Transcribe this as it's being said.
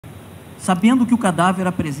Sabendo que o cadáver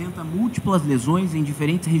apresenta múltiplas lesões em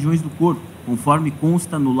diferentes regiões do corpo, conforme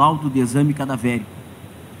consta no laudo de exame cadavérico,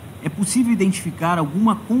 é possível identificar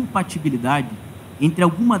alguma compatibilidade entre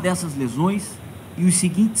alguma dessas lesões e os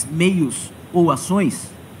seguintes meios ou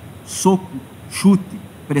ações: soco, chute,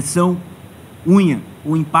 pressão, unha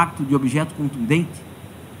ou impacto de objeto contundente?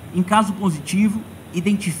 Em caso positivo,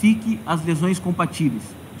 identifique as lesões compatíveis.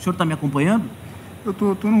 O senhor está me acompanhando? Eu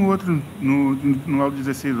estou no outro, no laudo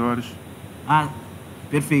 16 horas. Ah,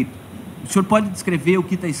 perfeito. O senhor pode descrever o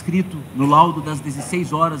que está escrito no laudo das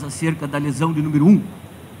 16 horas acerca da lesão de número 1?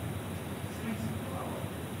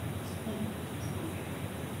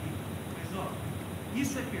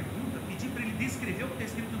 Isso é pergunta? Pedir para ele descrever o que está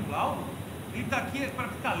escrito no laudo? Ele está aqui para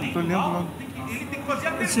ficar lendo o laudo? Ele tem que fazer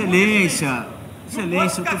a pergunta.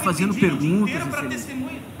 Excelência, eu estou fazendo perguntas. Para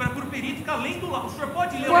testemunha, para o perito ficar lendo o laudo. O senhor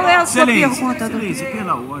pode ler o laudo? Qual é a sua pergunta, doutor? Excelência,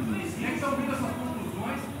 pela ordem. Estão vindo essas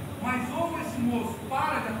conclusões, mas ou esse moço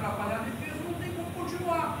para de atrapalhar a defesa, não tem como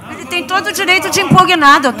continuar. Ele tem todo o direito de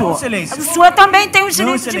impugnar, doutor. Não, excelência. O senhor também tem o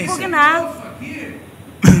direito de excelência. impugnar. Isso aqui,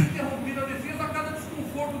 interrompida a defesa a cada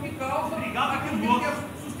desconforto que causa, aquilo que ele quer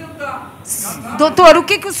sustentar. Doutor, o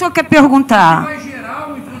que o senhor quer perguntar? Vai gerar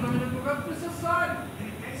um enfrentamento advogado necessário.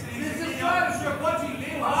 Necessário, o senhor pode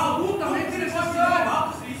ler o laudo, absolutamente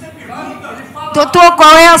necessário. Isso é pergunta. Doutor,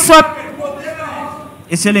 qual é a sua...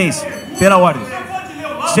 Excelência, pela ordem.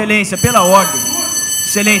 Excelência, pela ordem.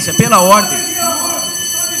 Excelência, pela ordem.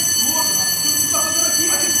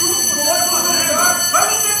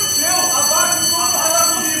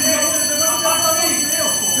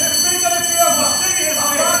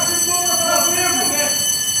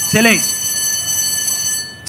 Excelência.